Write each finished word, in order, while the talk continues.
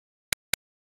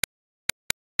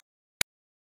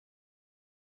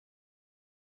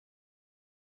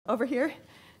Over here?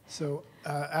 So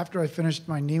after I finished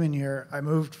my Nieman year, I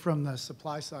moved from the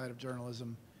supply side of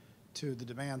journalism to the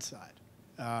demand side.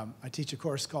 I teach a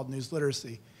course called News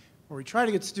Literacy, where we try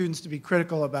to get students to be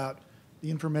critical about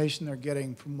the information they're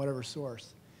getting from whatever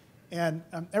source. And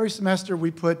every semester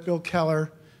we put Bill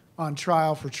Keller on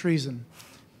trial for treason.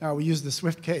 We use the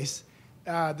Swift case.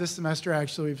 This semester,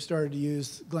 actually, we've started to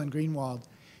use Glenn Greenwald.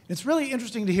 It's really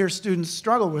interesting to hear students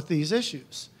struggle with these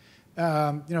issues.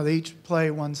 They each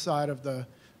play one side of the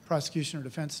prosecution or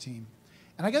defense team.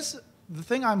 And I guess the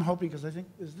thing I'm hoping, because I think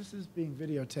this is being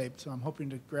videotaped, so I'm hoping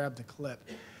to grab the clip.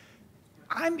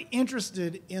 I'm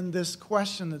interested in this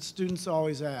question that students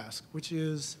always ask, which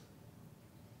is,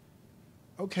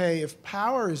 okay, if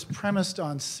power is premised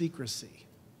on secrecy,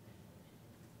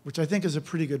 which I think is a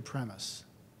pretty good premise,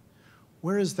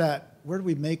 where do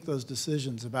we make those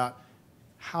decisions about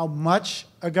how much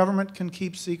a government can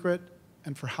keep secret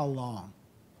and for how long?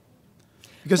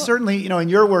 Because certainly, in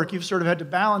your work, you've sort of had to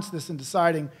balance this in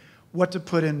deciding what to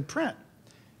put in print.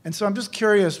 And so I'm just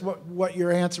curious what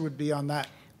your answer would be on that.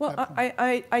 Well,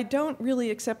 I don't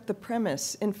really accept the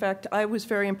premise. In fact, I was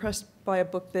very impressed by a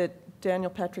book that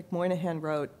Daniel Patrick Moynihan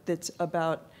wrote that's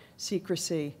about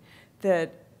secrecy,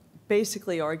 that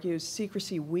basically argues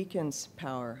secrecy weakens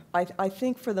power. I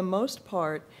think for the most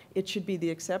part, it should be the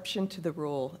exception to the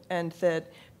rule, and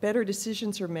that better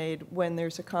decisions are made when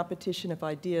there's a competition of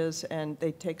ideas and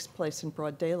they takes place in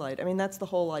broad daylight. I mean, that's the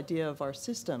whole idea of our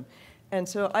system. And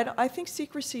so I think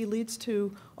secrecy leads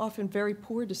to often very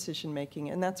poor decision making,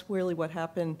 and that's really what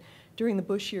happened during the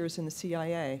Bush years in the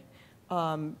CIA.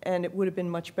 And it would have been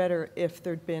much better if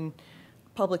there'd been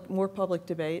more public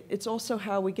debate. It's also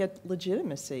how we get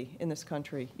legitimacy in this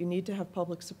country. You need to have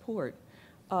public support.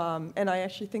 And I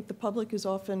actually think the public is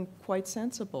often quite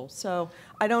sensible. So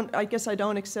I guess I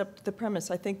don't accept the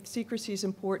premise. I think secrecy is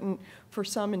important for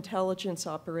some intelligence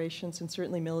operations and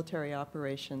certainly military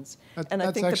operations. And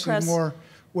I think that's the press, actually more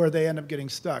where they end up getting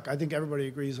stuck. I think everybody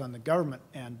agrees on the government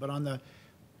end, but on the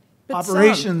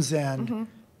operations end,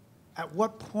 at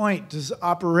what point does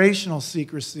operational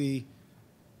secrecy,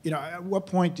 at what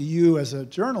point do you as a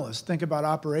journalist think about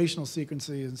operational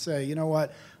secrecy and say, you know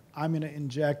what, I'm going to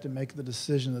inject and make the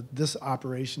decision that this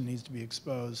operation needs to be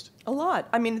exposed? A lot.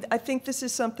 I mean, I think this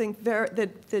is something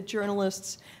that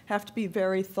journalists have to be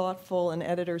very thoughtful and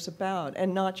editors about,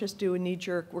 and not just do a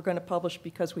knee-jerk, we're going to publish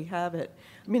because we have it.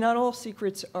 I mean, not all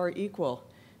secrets are equal.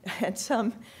 And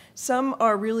some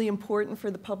are really important for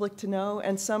the public to know,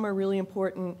 and some are really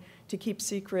important to keep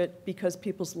secret because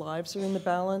people's lives are in the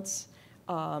balance.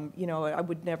 I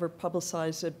would never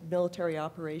publicize a military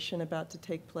operation about to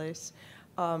take place.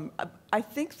 I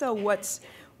think, though,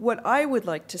 what I would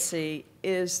like to see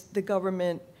is the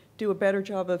government do a better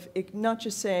job of not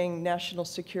just saying national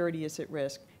security is at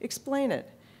risk. Explain it.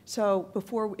 So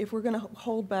if we're going to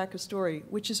hold back a story,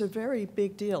 which is a very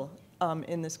big deal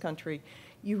in this country,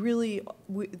 you really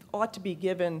ought to be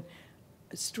given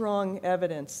strong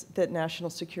evidence that national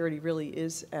security really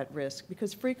is at risk,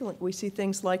 because frequently we see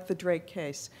things like the Drake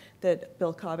case that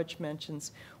Bill Kovach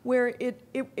mentions, where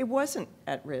it wasn't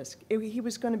at risk. He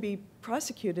was going to be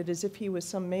prosecuted as if he was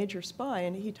some major spy,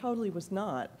 and he totally was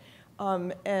not.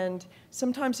 And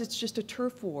sometimes it's just a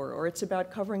turf war, or it's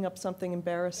about covering up something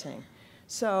embarrassing.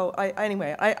 So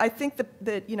anyway, I think that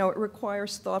it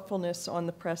requires thoughtfulness on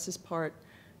the press's part,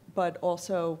 but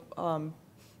also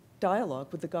dialogue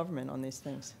with the government on these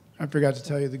things. I forgot to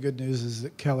tell you the good news is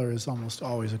that Keller is almost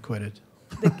always acquitted.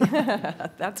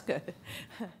 That's good.